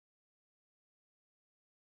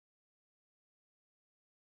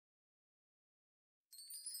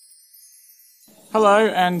Hello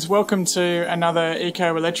and welcome to another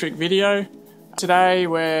eco-electric video. Today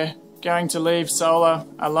we're going to leave solar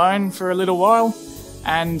alone for a little while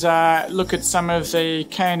and look at some of the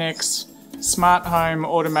KNX smart home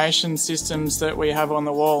automation systems that we have on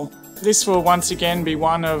the wall. This will once again be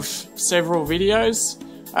one of several videos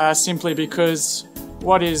simply because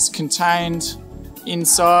what is contained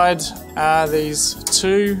inside are these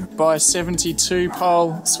 2 by 72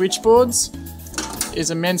 pole switchboards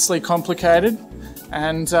is immensely complicated,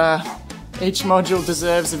 and each module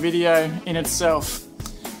deserves a video in itself.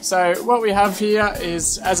 So what we have here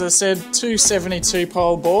is, as I said, 2 72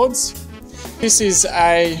 pole boards. This is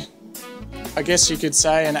I guess you could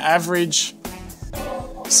say an average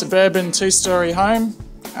suburban 2-storey home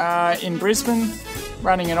in Brisbane,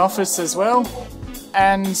 running an office as well,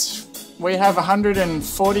 and we have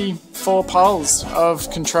 144 poles of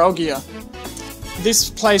control gear. This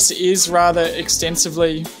place is rather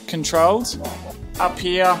extensively controlled. Up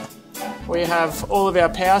here we have all of our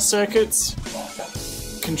power circuits,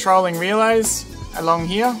 controlling relays along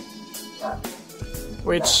here,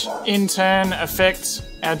 which in turn affect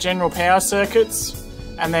our general power circuits,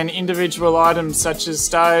 and then individual items such as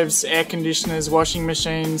stoves, air conditioners, washing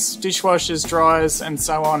machines, dishwashers, dryers, and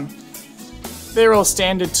so on. They're all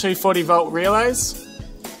standard 240 volt relays,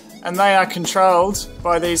 and they are controlled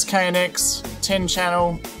by these KNX 10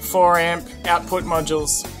 channel 4 amp output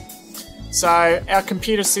modules. So our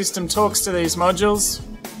computer system talks to these modules,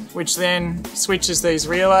 which then switches these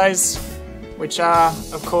relays, which are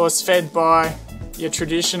of course fed by your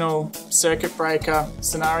traditional circuit breaker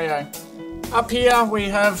scenario. Up here we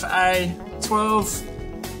have a 12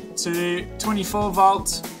 to 24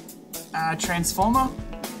 volt transformer.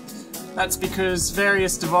 That's because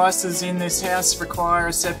various devices in this house require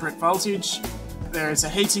a separate voltage. There is a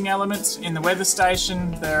heating element in the weather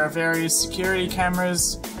station, there are various security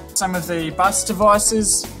cameras. Some of the bus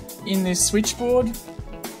devices in this switchboard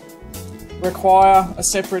require a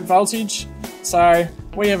separate voltage, so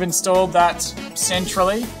we have installed that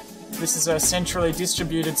centrally. This is a centrally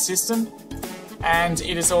distributed system, and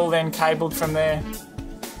it is all then cabled from there.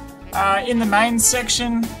 In the mains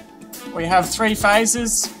section we have 3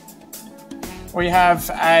 phases. We have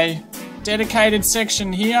a dedicated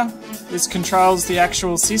section here. This controls the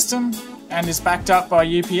actual system and is backed up by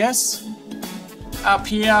UPS. Up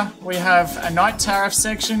here we have a night tariff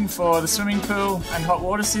section for the swimming pool and hot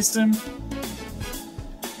water system.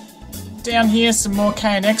 Down here some more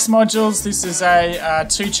KNX modules. This is a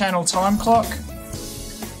 2-channel time clock.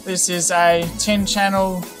 This is a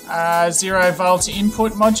 10-channel 0 volt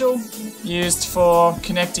input module used for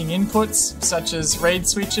connecting inputs such as reed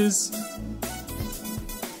switches.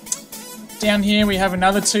 Down here we have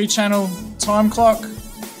another 2-channel time clock.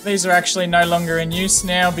 These are actually no longer in use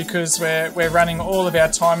now because we're running all of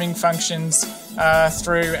our timing functions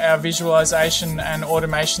through our visualization and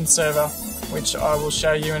automation server, which I will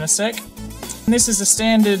show you in a sec. And this is a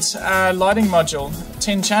standard lighting module,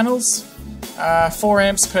 10 channels, 4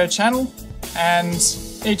 amps per channel, and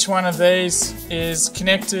each one of these is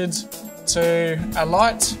connected to a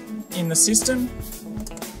light in the system.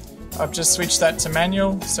 I've just switched that to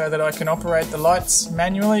manual so that I can operate the lights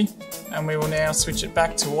manually, and we will now switch it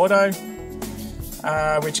back to auto,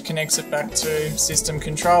 which connects it back to system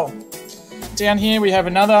control. Down here we have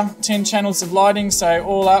another 10 channels of lighting, so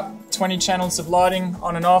all up 20 channels of lighting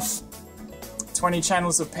on and off, 20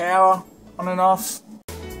 channels of power on and off,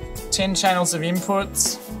 10 channels of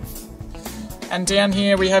inputs. And down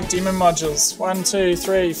here we have dimmer modules, 1, 2,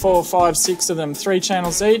 3, 4, 5, 6 of them, 3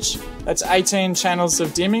 channels each. That's 18 channels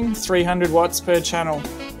of dimming, 300 watts per channel.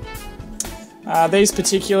 These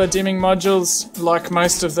particular dimming modules, like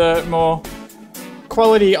most of the more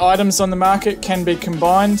quality items on the market, can be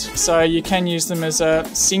combined, so you can use them as a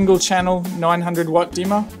single channel 900 watt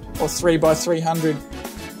dimmer or 3 by 300.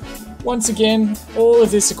 Once again, all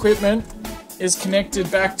of this equipment is connected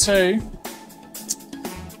back to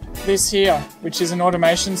this here, which is an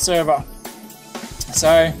automation server.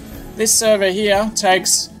 So this server here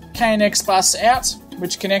takes KNX bus out,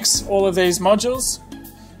 which connects all of these modules.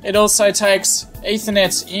 It also takes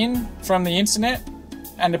Ethernet in from the internet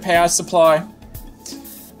and a power supply.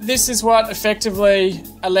 This is what effectively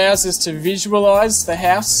allows us to visualize the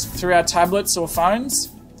house through our tablets or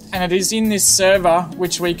phones, and it is in this server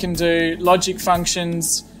which we can do logic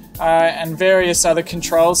functions and various other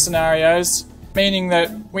control scenarios, meaning that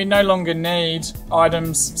we no longer need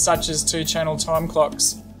items such as 2-channel time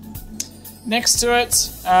clocks. Next to it,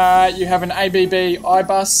 you have an ABB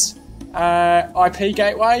iBus IP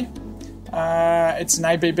gateway. It's an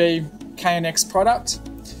ABB KNX product.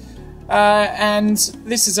 And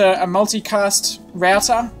this is a multicast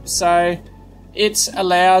router, so It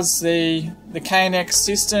allows the KNX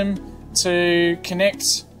system to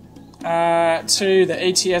connect to the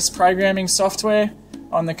ETS programming software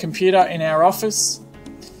on the computer in our office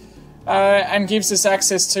and gives us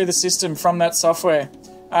access to the system from that software.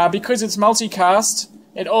 Because it's multicast,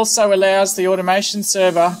 it also allows the automation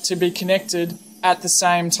server to be connected at the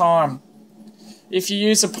same time. If you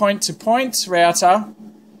use a point-to-point router,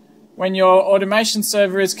 when your automation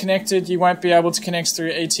server is connected, you won't be able to connect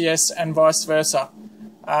through ETS and vice versa.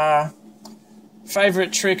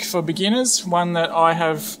 Favourite trick for beginners, one that I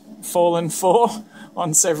have fallen for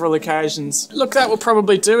on several occasions. Look, that will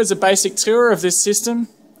probably do as a basic tour of this system.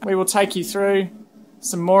 We will take you through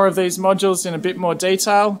some more of these modules in a bit more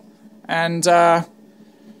detail and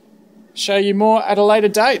show you more at a later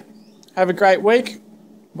date. Have a great week.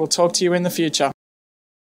 We'll talk to you in the future.